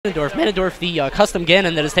Manondorf, the custom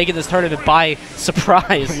Ganon that has taken this tournament by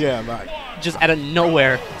surprise. Yeah, man. Just out of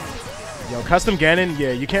nowhere. Yo, custom Ganon,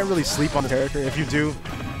 yeah, you can't really sleep on the character. If you do,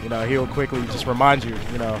 you know, he'll quickly just remind you,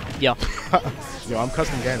 you know. Yeah. Yo, I'm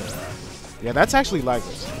custom Ganon. Yeah, that's actually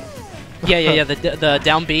lagless. Yeah. The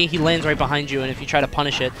down B, he lands right behind you, and if you try to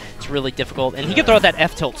punish it, it's really difficult. And he can throw that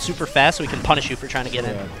F tilt super fast, so he can punish you for trying to get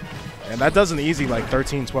in. And that does an easy like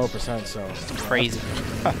 13–12%, so it's crazy.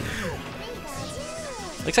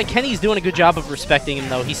 Looks like Kenny's doing a good job of respecting him,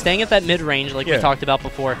 though. He's staying at that mid-range like we talked about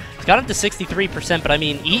before. He's got him to 63%, but I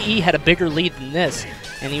mean, EE had a bigger lead than this,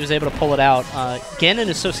 and he was able to pull it out. Ganon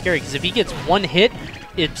is so scary, because if he gets one hit,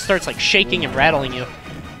 it starts like shaking and rattling you.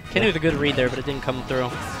 Kenny with a good read there, but it didn't come through.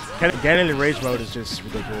 Ganon in rage mode is just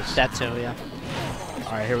ridiculous. That too, yeah.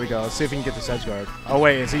 All right, here we go. Let's see if we can get this edge guard. Oh,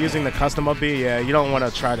 wait, is he using the custom up B? Yeah, you don't want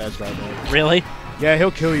to try the edge guard, though. Really? Yeah,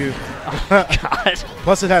 he'll kill you. Oh, God.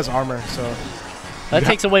 Plus, it has armor, so... That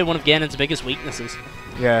takes away one of Ganon's biggest weaknesses.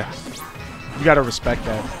 Yeah. You got to respect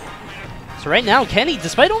that. So right now, Kenny,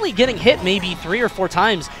 despite only getting hit maybe 3 or 4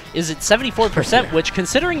 times, is at 74%, which,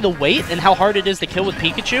 considering the weight and how hard it is to kill with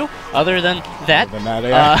Pikachu, other than that,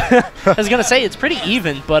 I was going to say it's pretty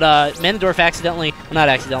even, but Manondorf accidentally, well, not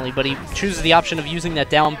accidentally, but he chooses the option of using that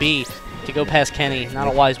down B to go past Kenny. Not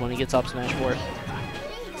a wise one. He gets up smash for it.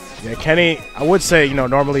 Yeah, Kenny, I would say, you know,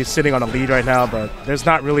 normally sitting on a lead right now, but there's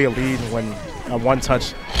not really a lead when a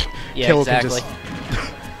one-touch kill can just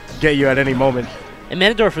get you at any moment. And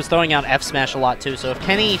Manondorf was throwing out F smash a lot too, so if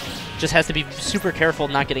Kenny just has to be super careful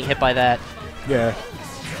not getting hit by that. Yeah.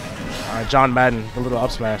 John Madden, the little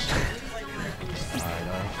up smash.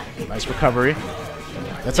 Nice recovery.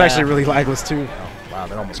 That's actually really lagless too. Oh, wow,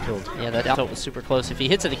 that almost killed. Yeah, that tilt was super close. If he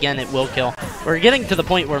hits it again, it will kill. We're getting to the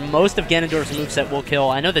point where most of Ganondorf's moveset will kill.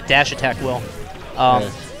 I know the dash attack will.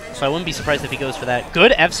 So I wouldn't be surprised if he goes for that.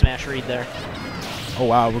 Good F smash read there. Oh,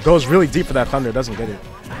 wow. It goes really deep for that Thunder. Doesn't get it.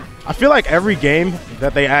 I feel like every game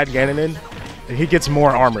that they add Ganon in, he gets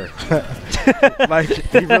more armor. Like,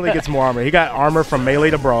 he really gets more armor. He got armor from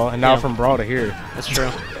Melee to Brawl, and now from Brawl to here. That's true.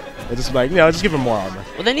 It's just like, you know, just give him more armor.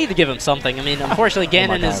 Well, they need to give him something. I mean, unfortunately,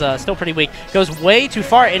 Ganon is still pretty weak. Goes way too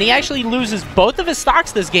far, and he actually loses both of his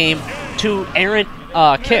stocks this game to errant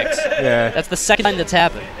kicks. Yeah. That's the second time that's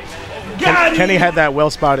happened. Kenny had that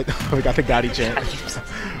well spotted. We got the Gotti chant.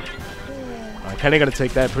 Kenny going to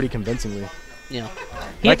take that pretty convincingly. Yeah.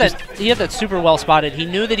 He had that super well spotted. He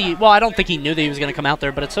knew that well, I don't think he knew that he was going to come out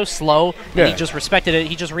there, but it's so slow that he just respected it.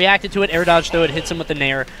 He just reacted to it, air dodged through it, hits him with the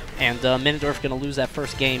nair, and Manondorf going to lose that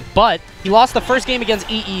first game. But he lost the first game against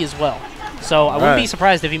EE as well. So I wouldn't be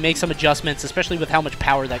surprised if he makes some adjustments, especially with how much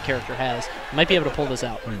power that character has. He might be able to pull this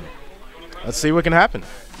out. Let's see what can happen.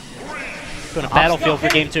 Going to Battlefield for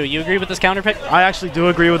game 2. You agree with this counter pick? I actually do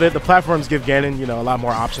agree with it. The platforms give Ganon, you know, a lot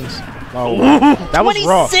more options. Oh, that was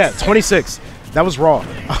raw. Yeah, 26. That was raw.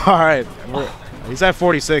 All right. He's at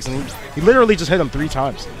 46, and he literally just hit him 3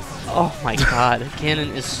 times. Oh, my God.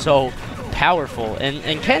 Ganon is so powerful.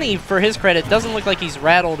 And Kenny, for his credit, doesn't look like he's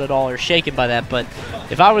rattled at all or shaken by that, but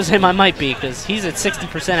if I was him, I might be, because he's at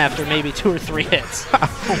 60% after maybe 2 or 3 hits.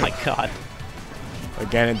 Oh, my God.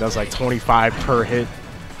 Ganon does like 25 per hit.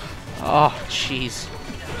 Oh, jeez.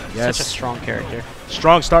 Yes. Such a strong character.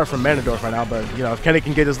 Strong start from Manondorf right now, but, you know, if Kenny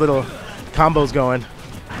can get his little combos going.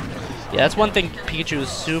 Yeah, that's one thing Pikachu is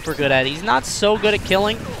super good at. He's not so good at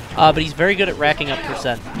killing, but he's very good at racking up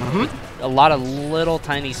percent. A lot of little,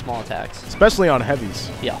 tiny, small attacks. Especially on heavies.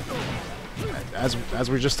 Yeah. As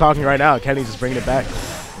we're just talking right now, Kenny's just bringing it back.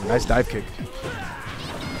 Nice dive kick.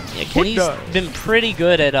 Yeah, Kenny's been pretty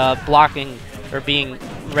good at blocking or being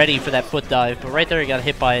ready for that foot dive, but right there he got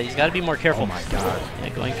hit by it. He's got to be more careful. Oh my God. Yeah,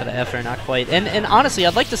 going for the F air, not quite. And honestly,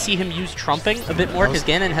 I'd like to see him use trumping a bit more, because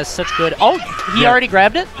Ganon has such good... Oh, he already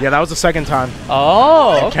grabbed it? Yeah, that was the second time.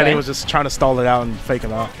 Oh, okay. Kenny was just trying to stall it out and fake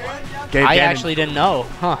him out. I actually didn't know.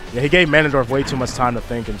 Huh. Yeah, he gave Manondorf way too much time to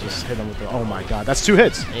think and just hit him with the... Oh my God, that's 2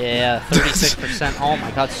 hits. Yeah, 36%. Oh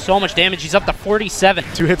my God, so much damage. He's up to 47.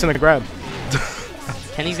 2 hits and a grab.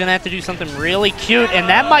 Kenny's going to have to do something really cute, and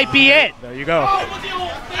that might be it. There you go.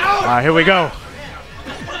 All right, here we go.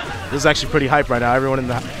 This is actually pretty hype right now. Everyone in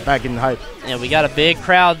the back getting hype. Yeah, we got a big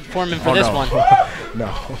crowd forming for this one.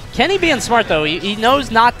 No. Kenny being smart, though, he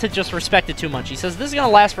knows not to just respect it too much. He says, this is going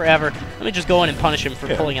to last forever. Let me just go in and punish him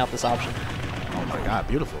for pulling out this option. Oh, my God.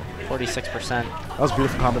 Beautiful. 46%. That was a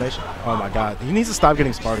beautiful combination. Oh, my God. He needs to stop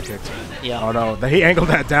getting Sparta kicked. Yeah. Oh, no. He angled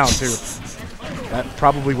that down, too. That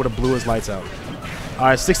probably would have blew his lights out. All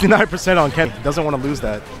right, 69% on Kenny. Doesn't want to lose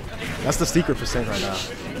that. That's the secret percent right now.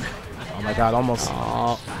 Oh, my God. Almost.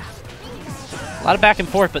 Oh. A lot of back and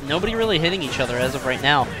forth, but nobody really hitting each other as of right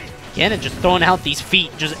now. Ganon just throwing out these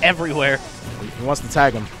feet just everywhere. He wants to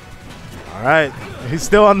tag him. All right. He's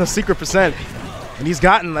still on the secret percent. And he's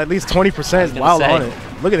gotten at least 20% while on it.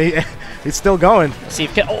 Look at it. He's still going. Let's see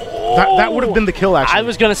if that would have been the kill, actually. I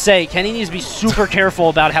was going to say, Kenny needs to be super careful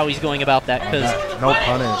about how he's going about that. Cause no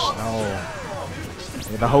punish. No.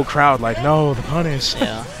 Yeah, the whole crowd like, no, the punish.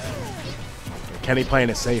 Yeah. Kenny playing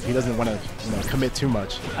it safe. He doesn't want to commit too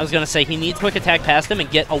much. I was going to say, he needs quick attack past him and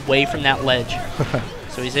get away from that ledge.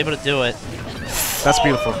 So he's able to do it. That's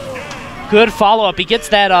beautiful. Good follow-up. He gets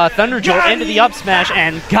that Thunder Jolt into the up smash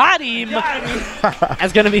and got him!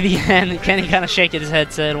 That's going to be the end. Kenny kind of shaking his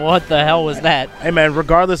head, said, what the hell was that? Hey, man,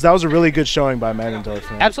 regardless, that was a really good showing by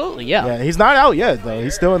Manondorf. Absolutely, yeah. Yeah, he's not out yet, though.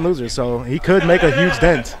 He's still in losers, so he could make a huge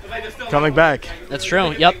dent coming back. That's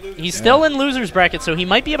true, yep. He's still in losers bracket, so he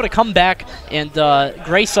might be able to come back and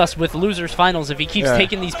grace us with losers finals if he keeps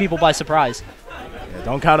taking these people by surprise. Yeah,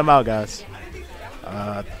 don't count him out, guys.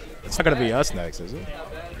 It's not going to be us next, is it?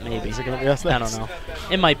 Maybe. Is it going to be us next? I don't know.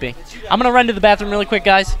 It might be. I'm going to run to the bathroom really quick,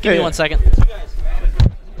 guys. Give me 1 second.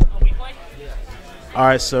 All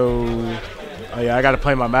right, so yeah, I got to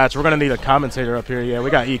play my match. We're going to need a commentator up here. Yeah, we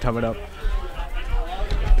got E coming up.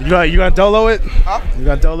 You going to dolo it? Huh? You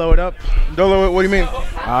going to dolo it up? Dolo it? What do you mean?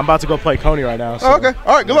 I'm about to go play Coney right now. So. Oh, okay.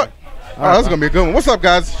 All right, good luck. All right, This that's going to be a good one. What's up,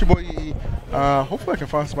 guys? It's your boy E. Hopefully I can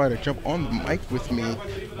find somebody to jump on the mic with me.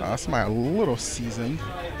 Somebody a little seasoned,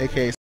 a.k.a.